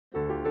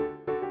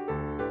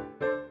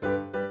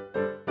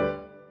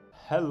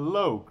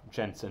Hello,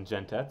 Gents and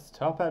Gentettes.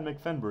 Top Hat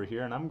McFenbury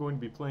here, and I'm going to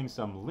be playing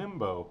some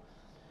Limbo.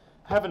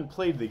 Haven't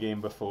played the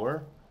game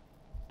before,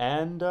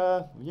 and,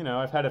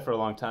 I've had it for a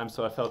long time,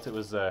 so I felt it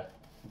was a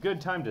good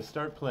time to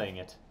start playing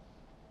it.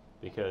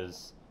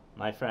 Because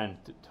my friend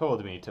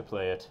told me to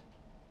play it.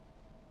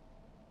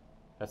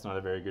 That's not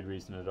a very good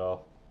reason at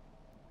all.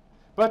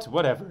 But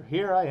whatever,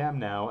 here I am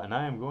now, and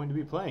I am going to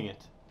be playing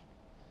it.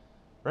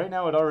 Right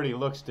now it already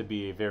looks to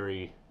be a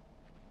very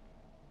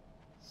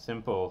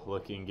simple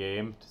looking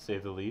game, to say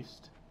the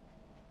least.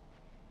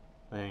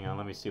 Hang on,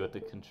 let me see what the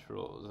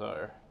controls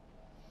are.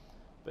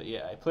 But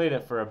yeah, I played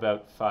it for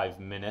about 5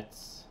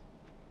 minutes,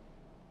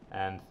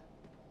 and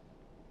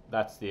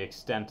that's the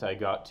extent I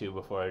got to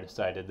before I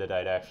decided that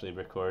I'd actually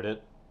record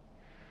it.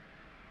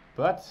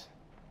 But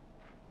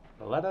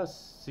let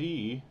us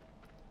see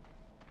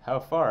how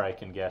far I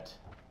can get.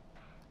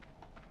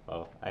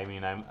 Well, I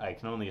mean, I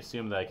can only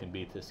assume that I can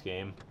beat this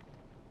game.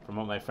 From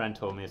what my friend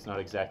told me, it's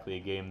not exactly a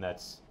game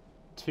that's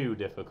too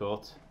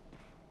difficult.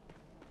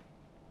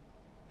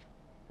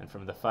 And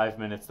from the 5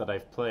 minutes that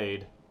I've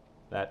played,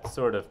 that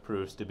sort of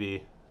proves to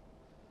be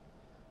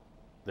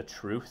the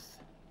truth.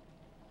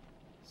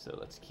 So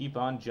let's keep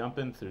on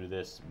jumping through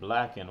this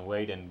black and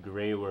white and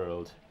gray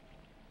world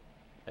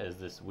as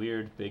this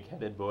weird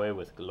big-headed boy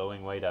with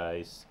glowing white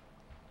eyes,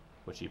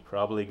 which he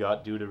probably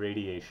got due to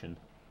radiation.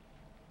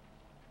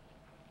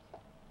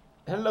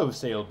 Hello,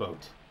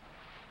 sailboat.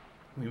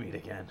 We meet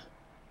again.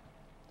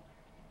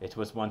 It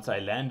was once I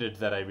landed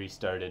that I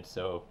restarted,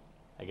 so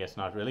I guess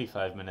not really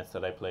 5 minutes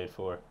that I played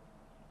for,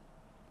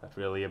 but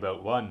really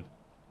about 1.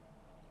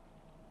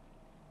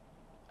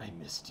 I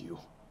missed you.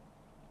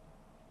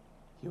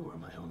 You were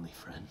my only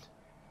friend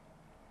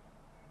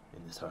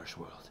in this harsh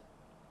world.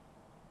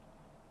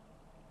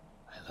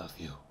 I love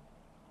you.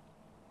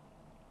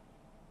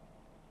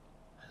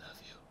 I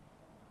love you.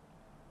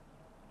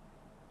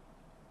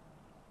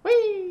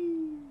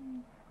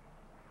 Whee!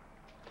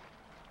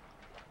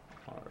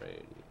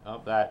 Alrighty. Oh,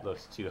 that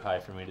looks too high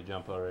for me to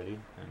jump already,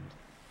 and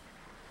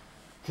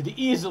could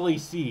easily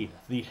see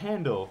the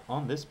handle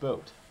on this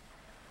boat.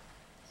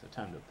 So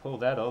time to pull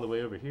that all the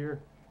way over here.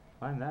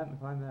 Climb that and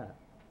climb that.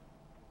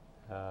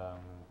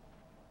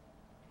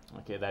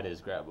 Okay, that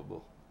is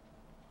grabbable.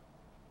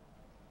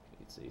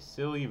 It's a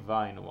silly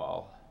vine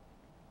wall.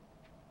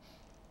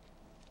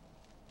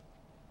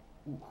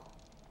 Ooh.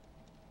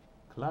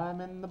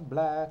 Climbing the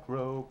black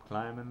rope,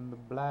 climbing the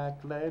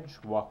black ledge,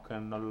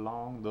 walking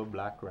along the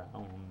black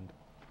ground.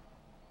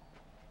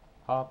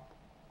 Hop,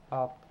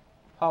 hop,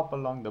 hop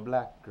along the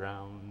black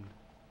ground.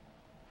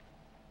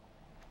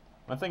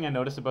 One thing I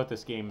notice about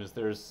this game is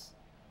there's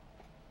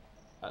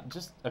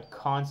just a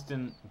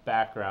constant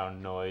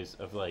background noise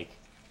of, like,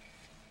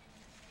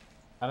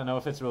 I don't know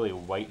if it's really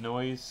white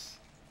noise,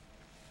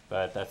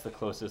 but that's the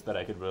closest that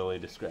I could really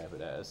describe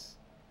it as.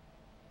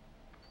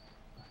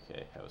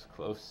 Okay, that was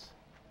close.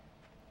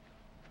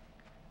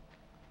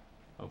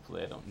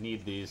 Hopefully I don't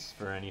need these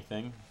for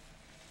anything.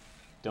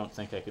 Don't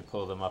think I could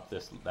pull them up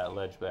that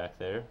ledge back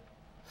there.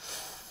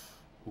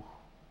 Ooh.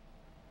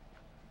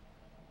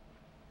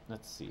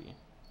 Let's see.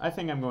 I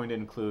think I'm going to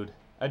include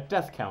a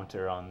death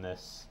counter on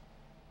this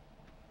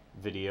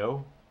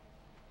video,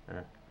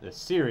 or the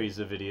series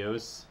of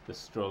videos, the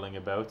strolling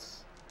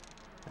abouts,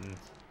 and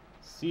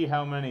see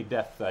how many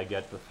deaths I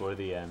get before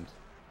the end.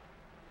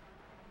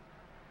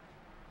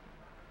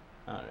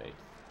 Alright,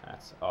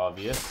 that's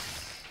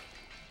obvious.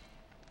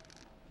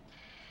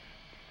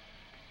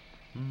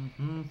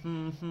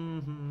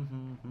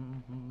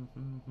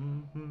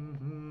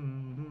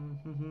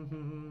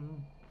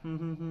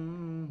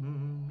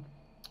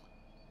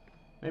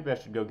 Maybe I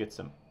should go get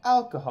some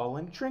alcohol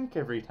and drink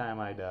every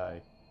time I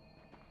die.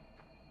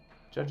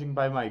 Judging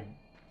by my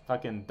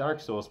fucking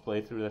Dark Souls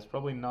playthrough, that's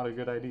probably not a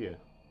good idea.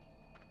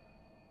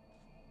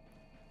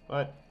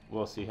 But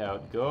we'll see how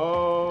it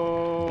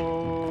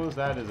goes.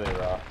 That is a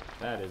rock.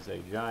 That is a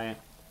giant,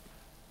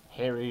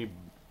 hairy,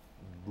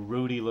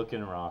 broody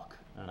looking rock,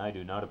 and I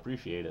do not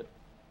appreciate it.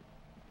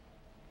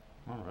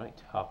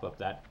 Alright, hop up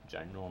that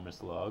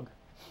ginormous log.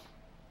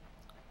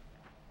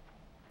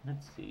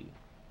 Let's see.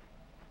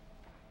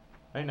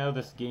 Right now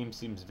this game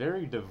seems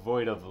very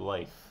devoid of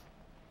life.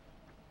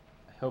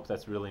 I hope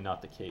that's really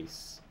not the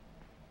case,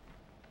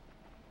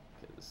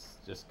 because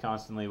just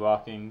constantly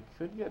walking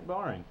could get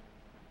boring.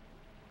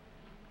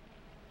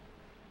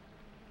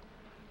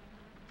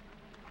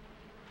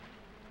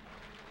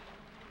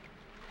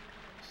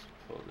 Just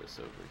pull this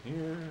over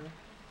here.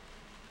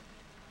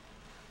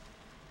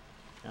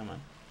 Come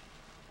on.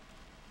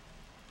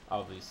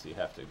 Obviously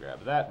have to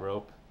grab that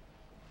rope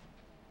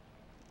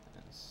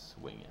and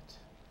swing it.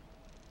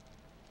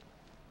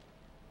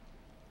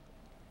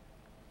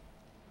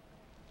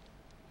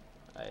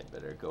 I'd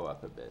better go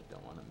up a bit,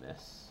 don't want to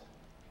miss.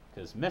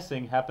 Because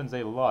missing happens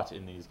a lot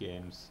in these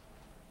games.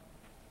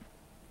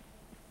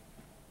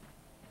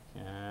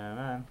 Come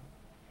on.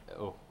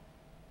 Oh.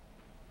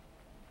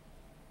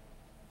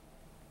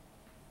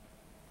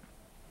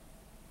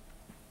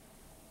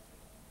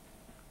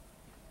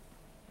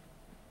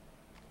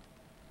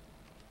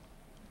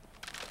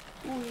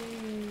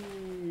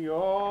 Whee!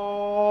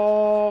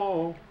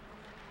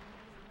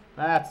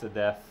 That's a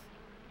death.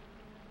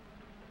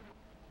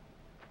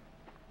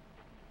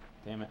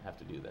 Damn it, have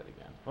to do that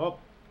again. Oh,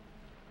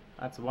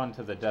 that's one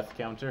to the death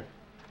counter.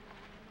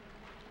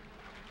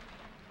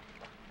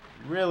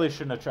 Really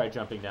shouldn't have tried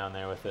jumping down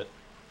there with it.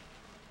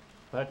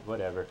 But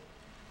whatever.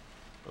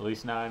 At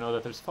least now I know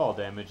that there's fall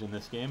damage in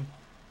this game.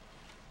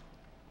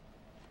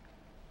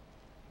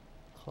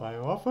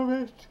 Climb off of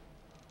it.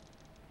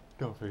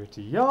 Don't forget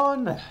to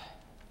yawn.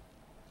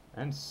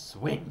 And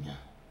swing.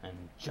 And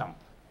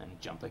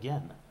jump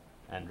again.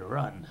 And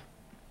run.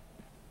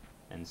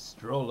 And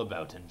stroll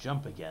about and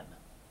jump again.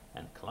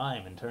 And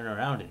climb and turn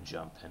around and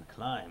jump. And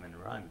climb and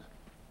run.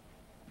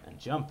 And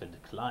jump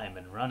and climb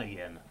and run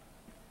again.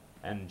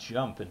 And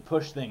jump and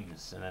push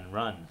things and then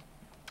run.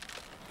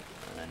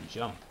 And then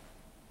jump.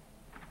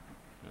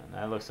 And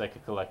that looks like a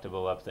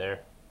collectible up there.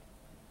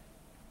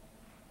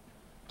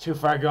 Too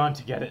far gone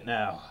to get it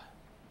now.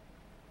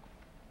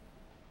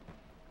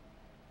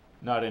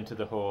 Not into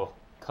the whole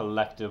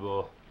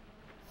collectible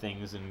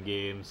things in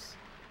games.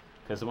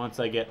 Because once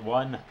I get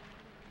one,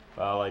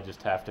 well, I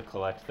just have to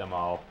collect them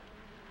all.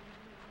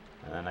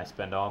 And then I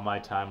spend all my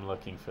time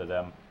looking for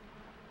them.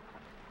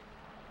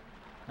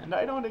 And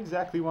I don't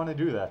exactly want to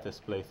do that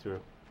this playthrough.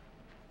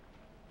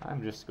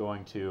 I'm just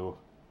going to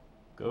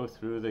go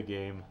through the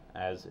game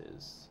as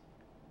is.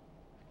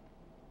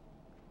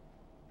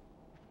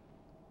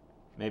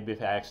 Maybe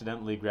if I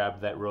accidentally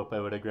grabbed that rope, I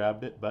would have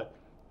grabbed it, but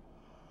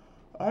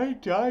I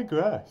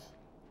digress.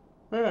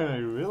 Man, I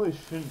really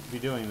shouldn't be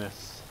doing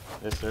this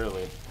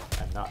early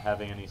and not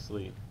having any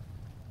sleep.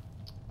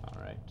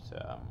 Alright,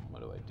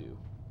 what do I do?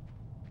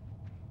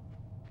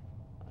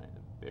 Alright,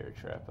 a bear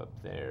trap up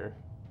there.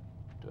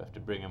 Do I have to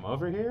bring him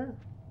over here?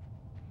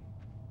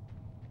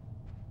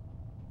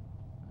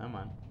 Come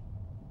on.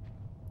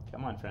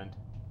 Come on, friend.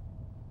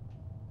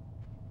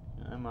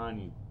 Come on,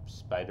 you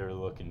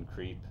spider-looking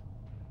creep.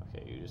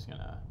 Okay, you're just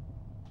gonna...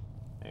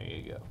 There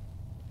you go.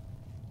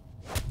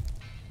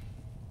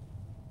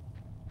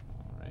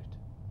 Alright.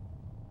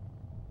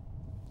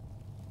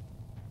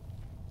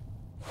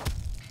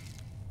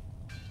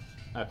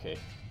 Okay.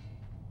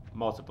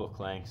 Multiple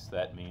clanks,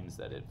 that means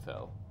that it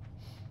fell.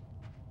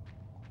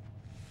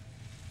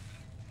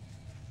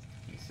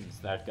 And since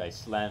that guy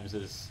slams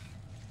his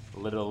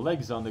little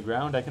legs on the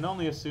ground, I can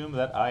only assume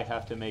that I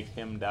have to make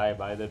him die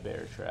by the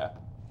bear trap.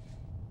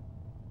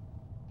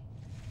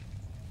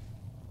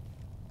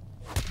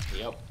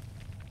 Yep.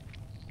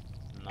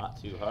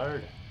 Not too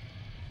hard.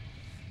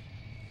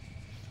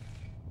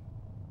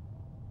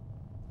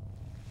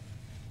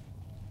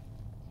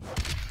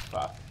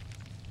 Fuck.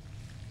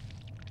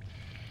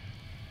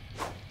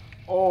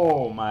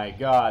 Oh my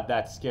god,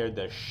 that scared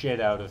the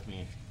shit out of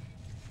me.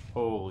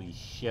 Holy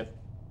shit.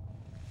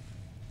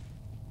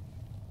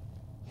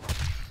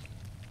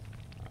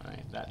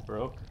 Alright, that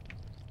broke.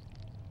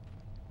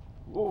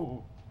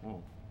 Whoa.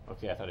 Oh.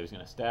 Okay, I thought he was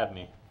gonna stab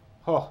me.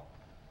 Oh.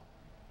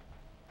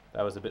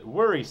 That was a bit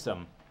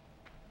worrisome.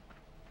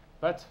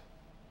 But,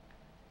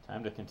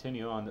 time to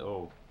continue on.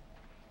 Oh.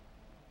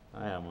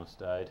 I almost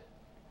died.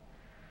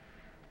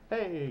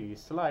 Hey,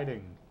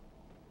 sliding.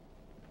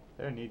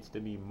 There needs to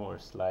be more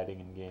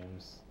sliding in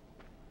games.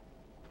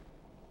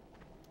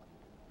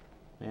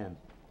 Man,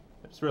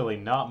 there's really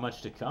not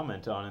much to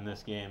comment on in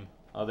this game,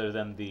 other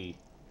than the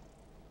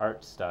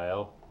art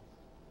style.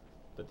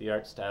 But the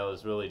art style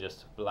is really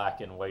just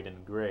black and white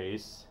and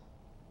grays.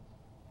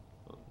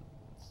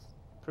 It's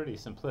pretty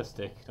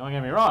simplistic, don't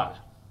get me wrong.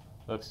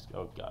 Looks,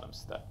 oh god, I'm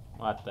stuck.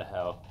 What the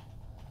hell?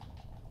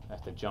 I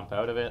have to jump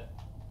out of it?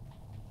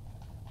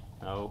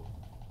 No.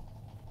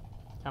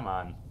 Come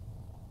on.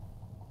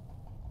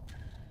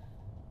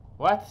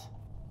 What?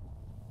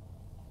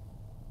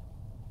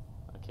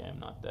 Okay, I'm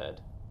not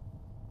dead.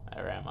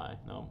 Or am I?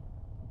 No.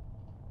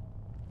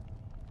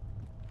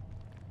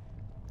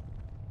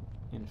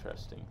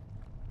 Interesting.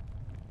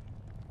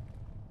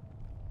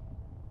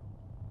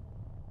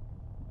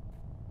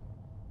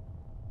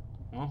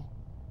 Well.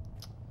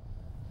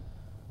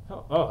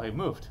 Oh, I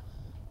moved.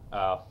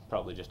 I'll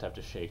probably just have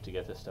to shake to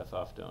get this stuff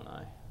off, don't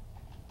I?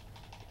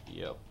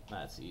 Yep,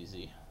 that's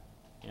easy.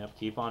 Yep,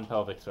 keep on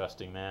pelvic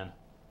thrusting, man.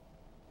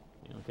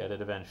 You'll get it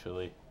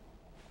eventually.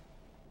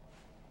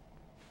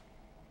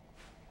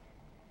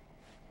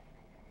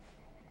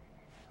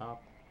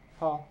 Hop,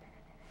 hop,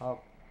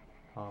 hop,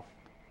 hop.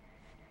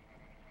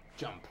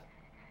 Jump.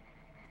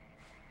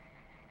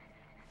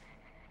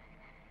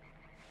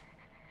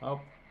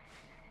 Oh.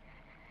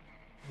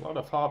 A lot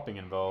of hopping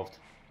involved.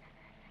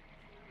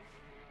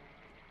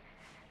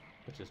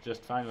 Which is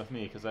just fine with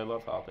me, because I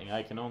love hopping.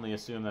 I can only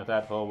assume that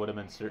that hole would have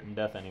been certain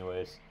death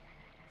anyways.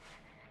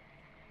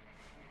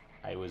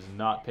 I was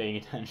not paying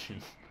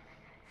attention.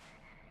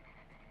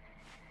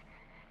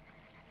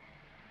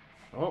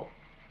 Oh.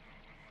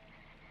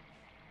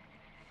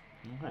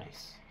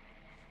 Nice.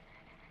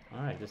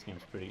 Alright, this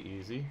game's pretty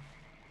easy.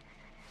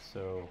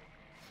 So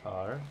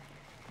far.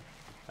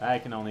 I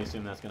can only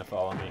assume that's going to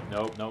follow me.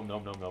 Nope, nope,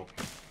 nope, nope, nope.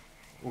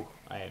 Ooh,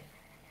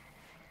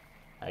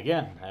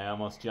 Again, I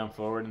almost jumped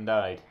forward and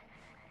died.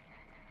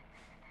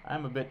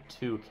 I'm a bit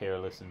too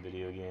careless in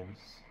video games.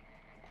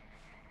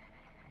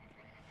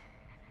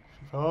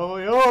 Oh,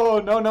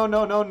 no, no,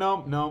 no, no,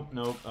 no, no,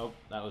 no. Oh,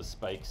 that was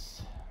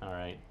spikes.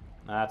 Alright.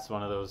 That's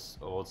one of those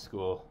old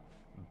school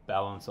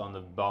balance on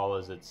the ball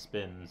as it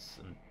spins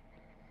and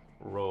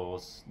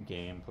rolls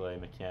gameplay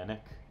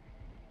mechanic.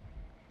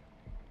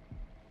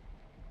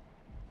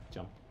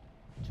 Jump,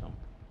 jump,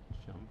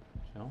 jump,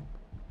 jump.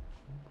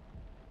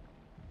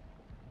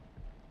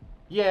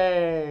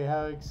 Yay!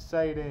 How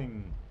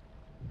exciting!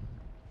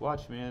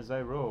 Watch me as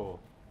I roll.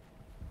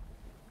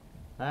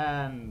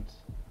 And...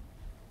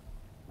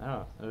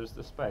 oh, there's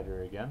the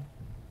spider again.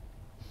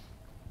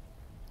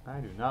 I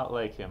do not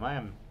like him. I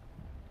am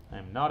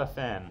not a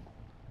fan.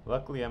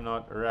 Luckily I'm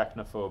not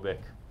arachnophobic.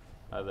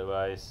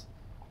 Otherwise,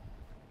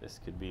 this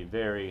could be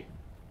very,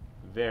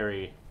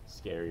 very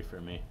scary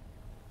for me.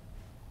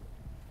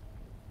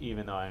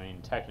 Even though, I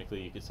mean,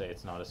 technically you could say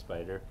it's not a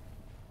spider.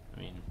 I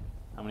mean,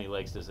 how many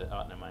legs does it?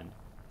 Oh, never mind.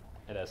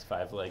 It has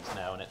 5 legs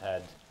now, and it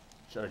had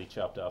already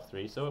chopped off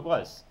 3, so it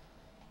was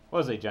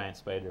a giant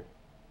spider.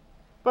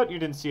 But you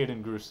didn't see it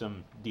in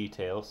gruesome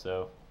detail,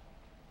 so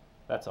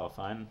that's all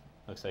fine.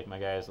 Looks like my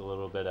guy has a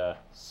little bit of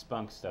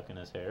spunk stuck in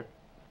his hair.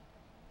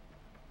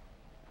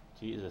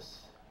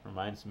 Jesus,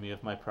 reminds me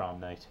of my prom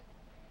night.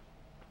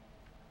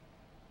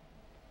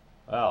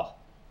 Well,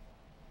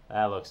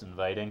 that looks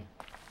inviting.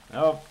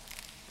 Oh,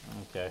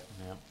 okay,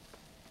 yeah.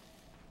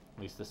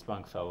 At least the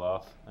spunk fell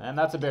off. And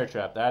that's a bear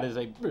trap. That is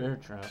a bear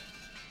trap.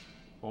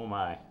 Oh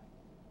my.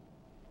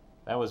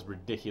 That was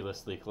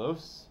ridiculously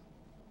close.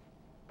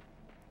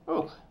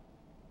 Oh,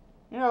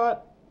 you know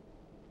what?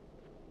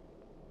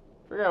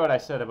 Forget what I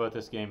said about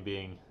this game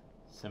being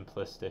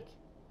simplistic.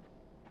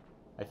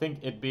 I think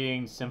it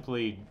being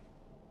simply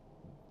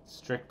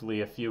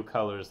strictly a few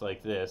colors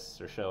like this,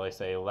 or shall I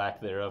say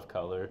lack thereof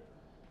color,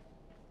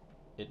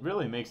 it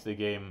really makes the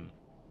game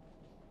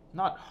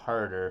not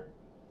harder,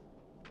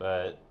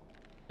 but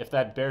if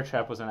that bear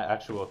trap was an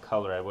actual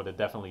color, I would have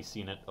definitely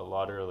seen it a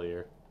lot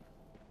earlier.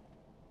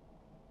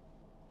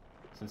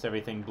 Since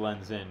everything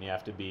blends in, you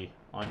have to be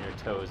on your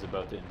toes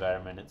about the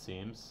environment, it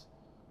seems.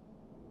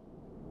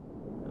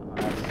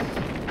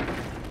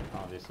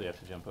 Obviously, I have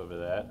to jump over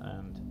that,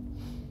 and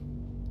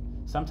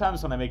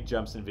sometimes when I make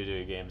jumps in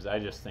video games, I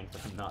just think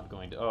that I'm not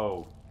going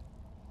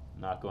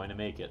to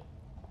make it.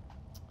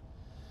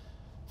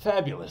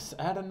 Fabulous!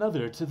 Add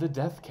another to the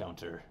death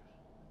counter.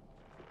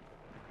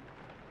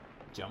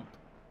 Jump.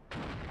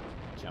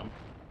 Jump.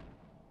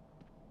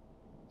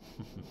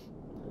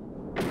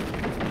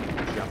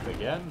 Jump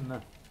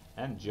again,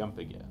 and jump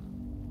again.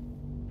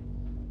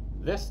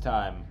 This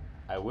time,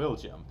 I will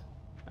jump,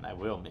 and I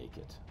will make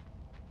it.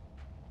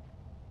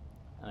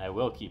 And I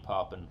will keep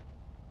hopping.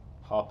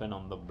 Hopping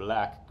on the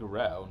black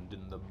ground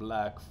in the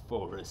black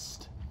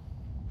forest.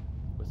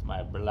 With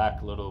my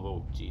black little...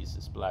 oh,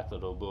 Jesus, black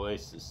little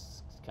voice.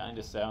 This kind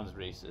of sounds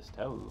racist.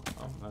 Hell,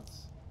 oh,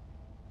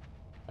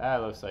 that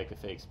looks like a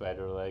fake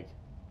spider leg.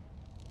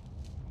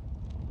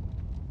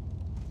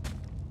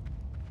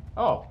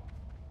 Oh,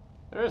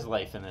 there is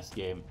life in this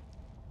game.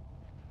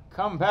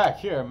 Come back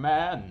here,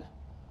 man.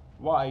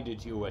 Why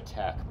did you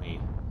attack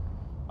me?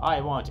 I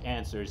want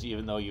answers,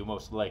 even though you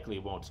most likely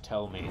won't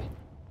tell me.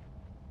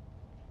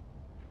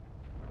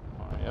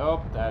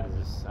 Oh, that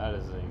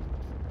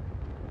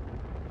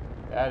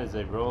is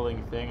a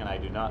rolling thing, and I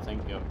do not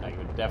think I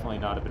would definitely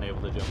not have been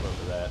able to jump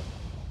over that.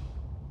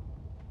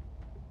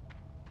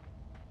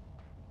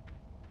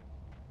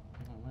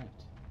 All right.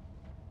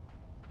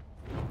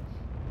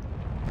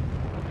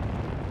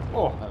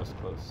 Oh, that was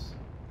close.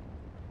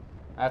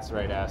 That's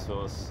right,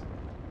 assholes.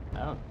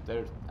 No,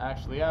 they're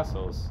actually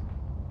assholes.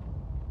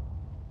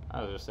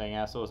 I was just saying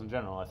assholes in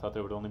general. I thought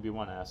there would only be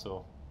one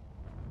asshole.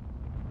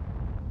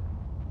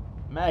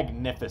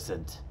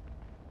 Magnificent.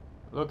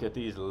 Look at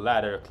these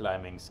ladder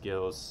climbing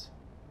skills.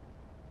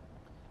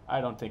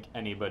 I don't think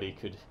anybody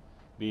could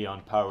be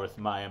on par with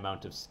my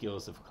amount of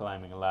skills of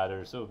climbing a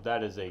ladder, so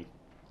that is a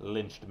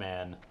lynched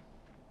man.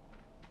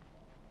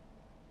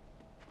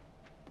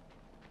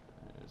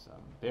 There's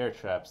bear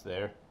traps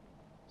there.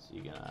 So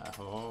you're gonna...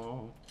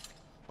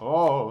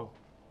 oh!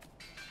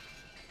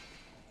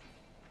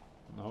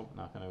 Nope,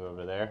 not gonna go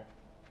over there.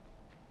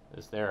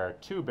 There are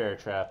 2 bear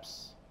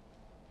traps,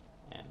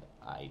 and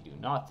I do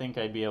not think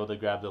I'd be able to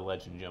grab the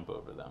ledge and jump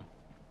over them.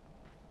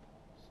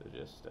 So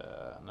just,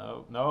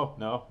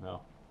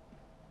 no.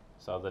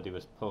 Saw that he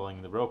was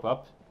pulling the rope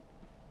up.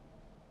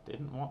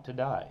 Didn't want to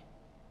die.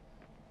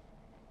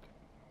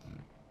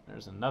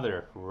 There's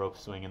another rope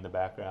swing in the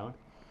background.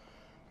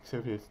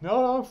 Except it's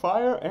not on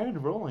fire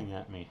and rolling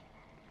at me.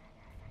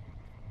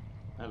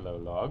 Hello,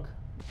 log.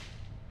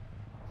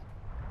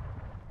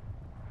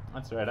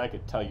 That's right, I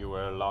could tell you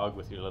were a log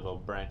with your little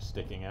branch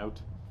sticking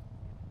out.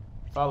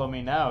 Follow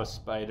me now,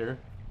 spider.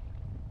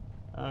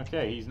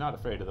 Okay, he's not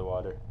afraid of the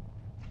water.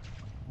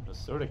 I was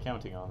sort of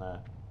counting on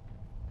that.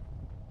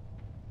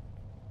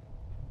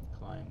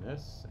 Climb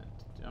this and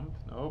jump.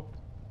 Nope.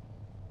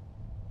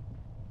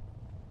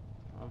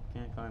 Oh,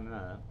 can't climb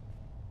that.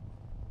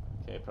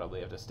 Okay,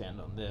 probably have to stand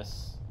on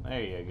this.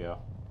 There you go.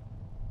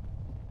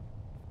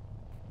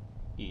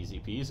 Easy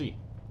peasy.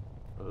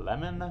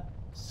 Lemon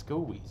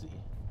squeezy.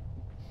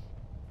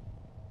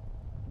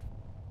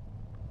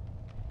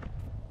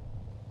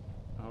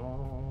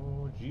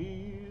 Oh,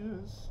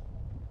 jeez.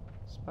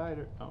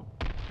 Spider. Oh.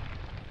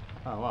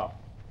 Oh, wow.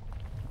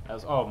 That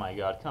was. Oh my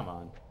god, come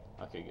on.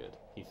 Okay, good.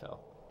 He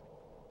fell.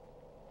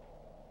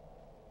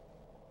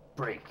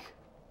 Break.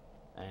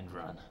 And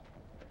run.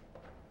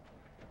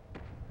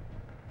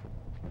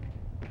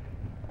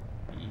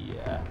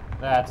 Yeah,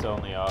 that's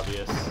only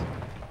obvious.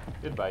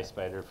 Goodbye,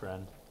 spider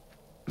friend.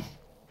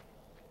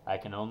 I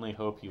can only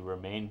hope you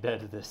remain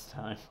dead this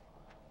time.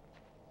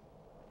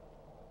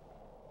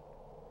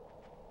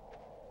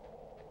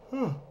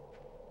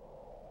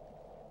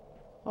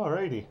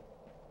 Alrighty.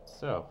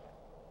 So,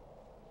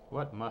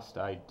 what must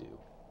I do?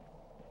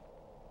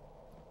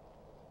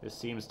 This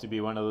seems to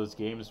be one of those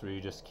games where you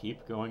just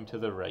keep going to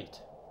the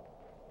right.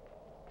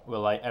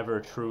 Will I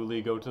ever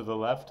truly go to the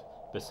left,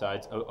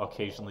 besides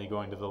occasionally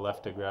going to the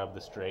left to grab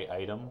the stray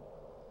item?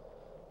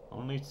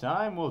 Only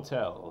time will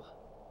tell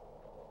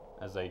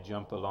as I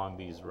jump along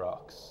these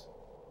rocks.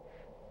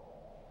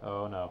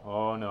 Oh no,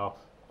 oh no.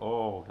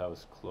 Oh, that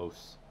was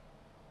close.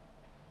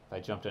 If I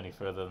jumped any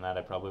further than that,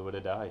 I probably would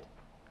have died.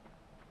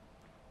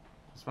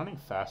 It's running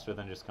faster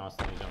than just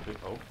constantly jumping.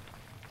 Oh.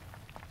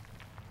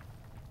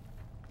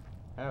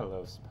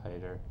 Hello,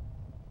 spider.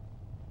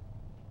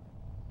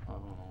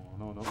 Oh,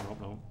 no, no, no,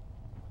 no.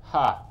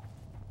 Ha!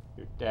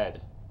 You're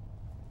dead.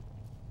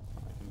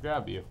 I can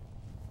grab you.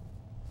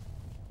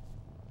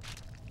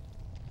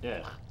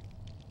 Ugh.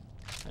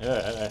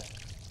 Ugh.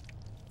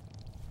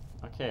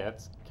 Okay,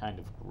 that's kind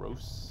of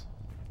gross.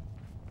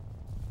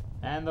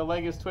 And the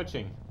leg is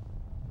twitching.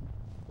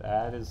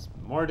 That is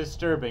more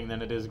disturbing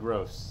than it is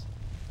gross.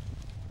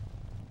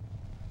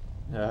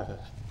 Ugh.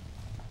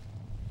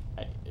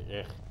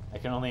 I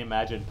can only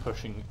imagine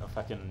pushing a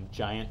fucking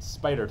giant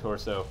spider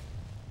torso.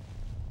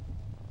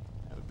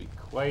 That would be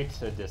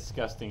quite a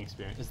disgusting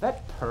experience. Is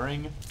that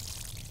purring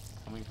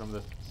coming from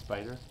the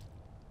spider?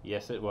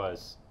 Yes, it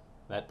was.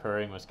 That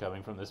purring was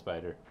coming from the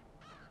spider.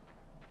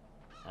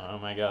 Oh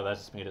my god, that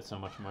just made it so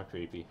much more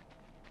creepy.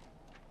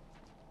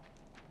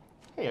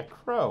 Hey, a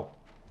crow!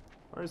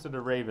 Or is it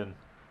a raven?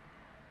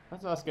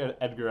 Let's ask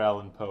Edgar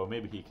Allan Poe.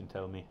 Maybe he can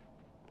tell me.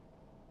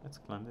 Let's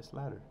climb this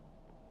ladder.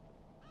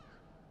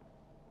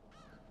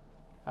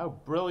 How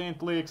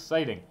brilliantly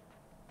exciting.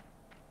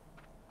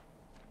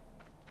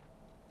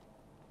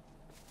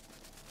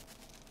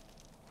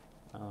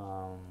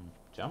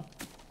 Jump?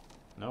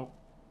 Nope.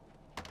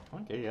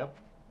 Okay, yep.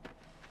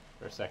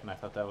 For a second I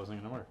thought that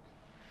wasn't gonna work.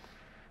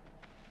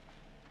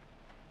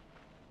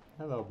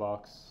 Hello,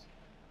 box.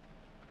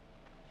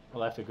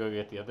 We'll have to go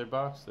get the other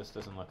box. This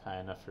doesn't look high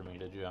enough for me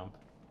to jump.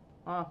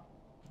 Oh,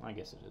 I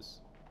guess it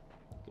is.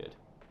 Good.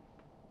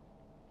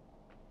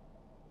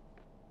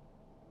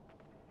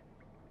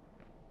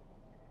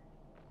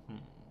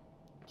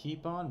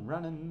 Keep on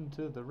running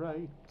to the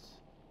right.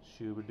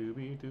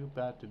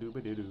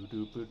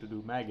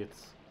 Shooba-dooby-doo-ba-da-dooba-doo-doo-doo-doo-doo.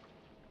 Maggots.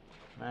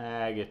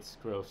 Maggots.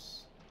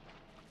 Gross.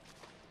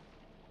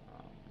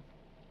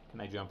 Can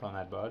I jump on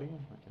that body?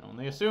 I can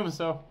only assume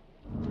so.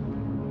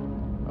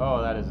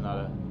 Oh, that is not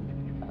a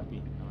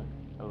happy note.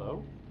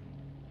 Hello?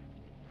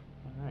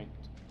 Alright.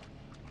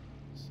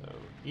 So,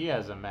 he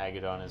has a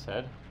maggot on his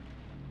head.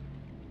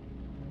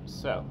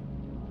 So,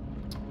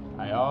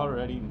 I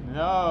already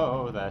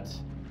know that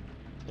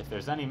if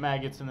there's any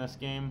maggots in this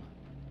game,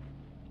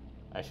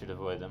 I should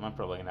avoid them. I'm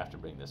probably going to have to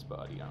bring this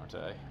body, aren't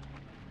I?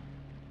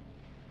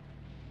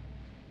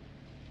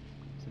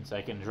 Since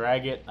I can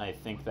drag it, I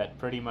think that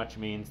pretty much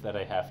means that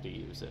I have to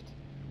use it.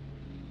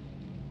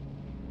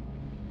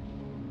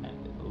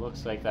 And it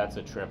looks like that's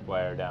a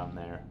tripwire down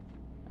there.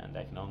 And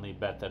I can only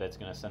bet that it's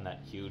going to send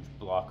that huge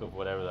block of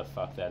whatever the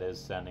fuck that is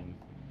sending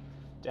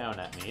down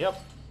at me. Yep.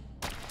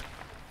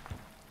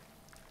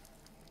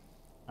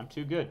 I'm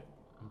too good.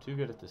 I'm too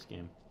good at this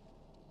game.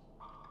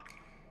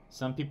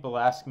 Some people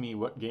ask me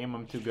what game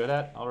I'm too good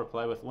at. I'll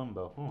reply with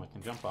Limbo. Oh, I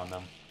can jump on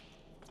them.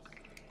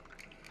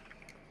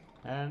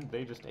 And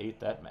they just ate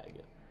that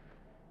maggot.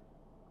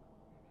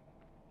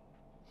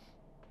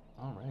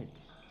 Alrighty.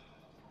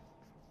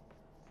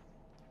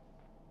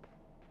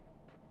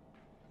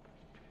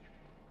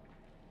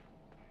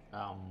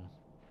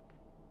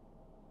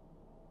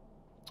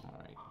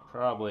 Alright,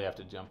 probably have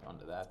to jump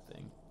onto that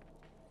thing.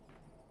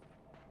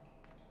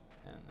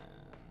 And then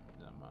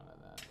jump onto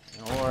that.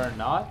 Or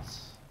not.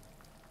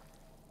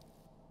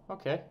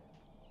 Okay.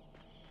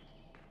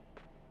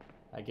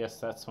 I guess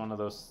that's one of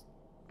those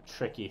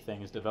tricky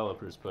things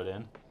developers put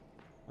in.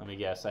 Let me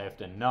guess, I have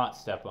to not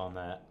step on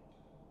that.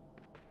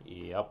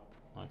 Yep.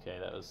 Okay,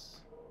 that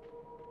was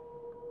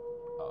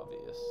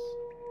obvious.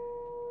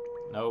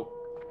 Nope.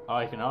 Oh,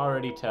 I can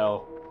already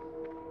tell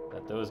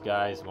that those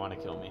guys want to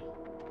kill me.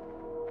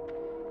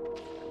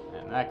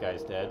 And that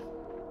guy's dead.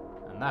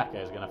 And that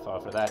guy's gonna fall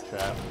for that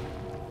trap.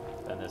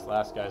 Then this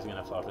last guy's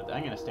gonna fall for that.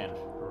 I'm gonna stand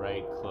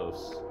right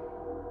close.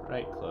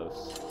 Right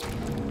close.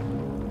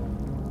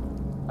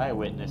 I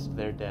witnessed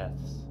their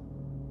deaths.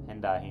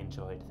 And I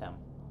enjoyed them.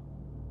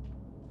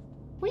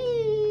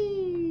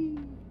 Whee!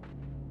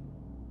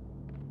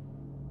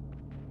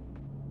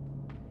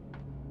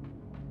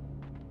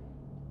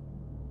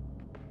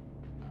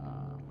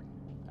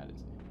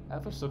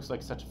 That just looks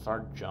like such a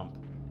far jump.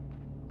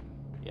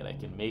 Yet I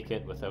can make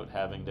it without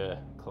having to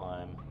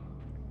climb.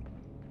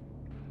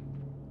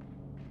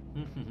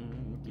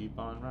 Keep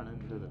on running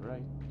to the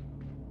right.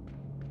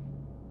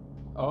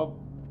 Oh,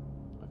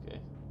 okay.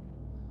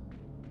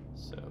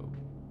 So,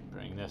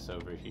 bring this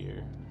over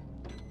here.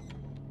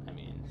 I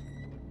mean,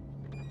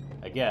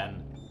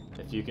 again,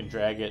 if you can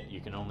drag it, you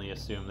can only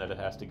assume that it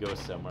has to go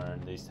somewhere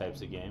in these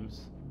types of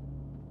games.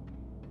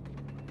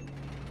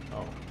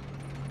 Oh.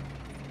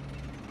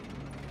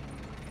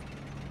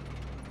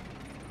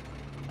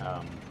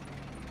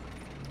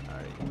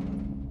 Alright.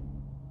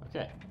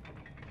 Okay.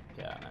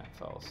 Yeah, that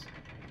falls.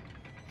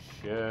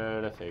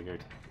 Should have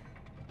figured.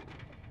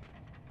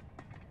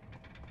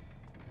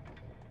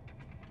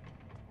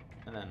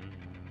 And then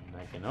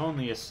I can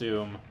only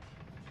assume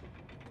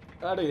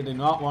that I do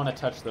not want to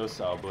touch those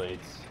saw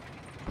blades.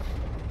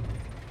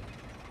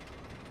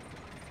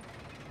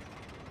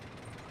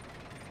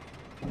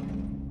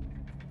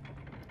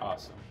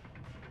 Awesome.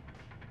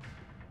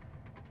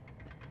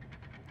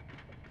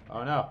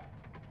 Oh no.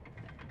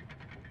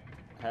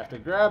 I have to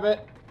grab it.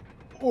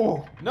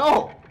 Oh,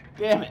 no!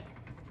 Damn it!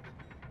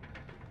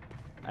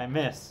 I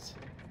missed.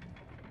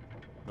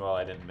 Well,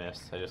 I didn't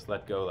miss. I just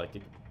let go like a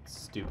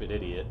stupid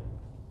idiot.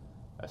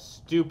 A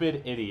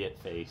stupid idiot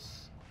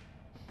face.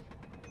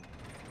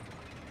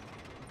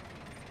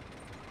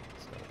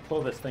 Just gotta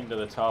pull this thing to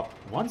the top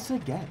once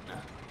again.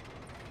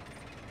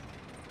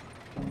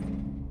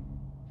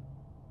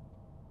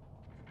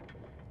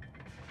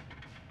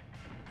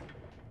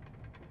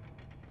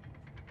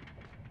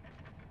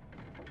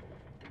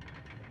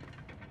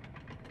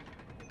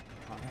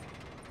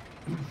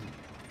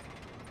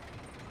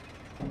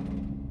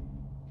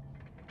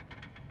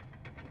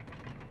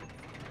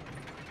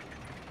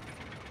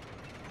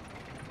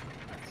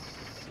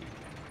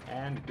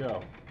 And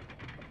go.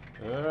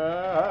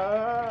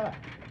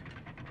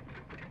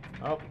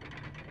 Oh.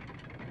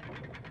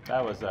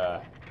 That was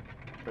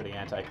pretty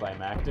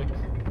anticlimactic.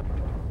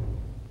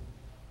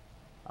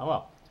 Oh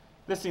well.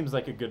 This seems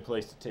like a good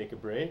place to take a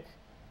break.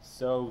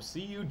 So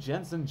see you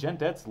gents and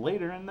gentettes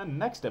later in the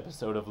next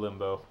episode of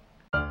Limbo.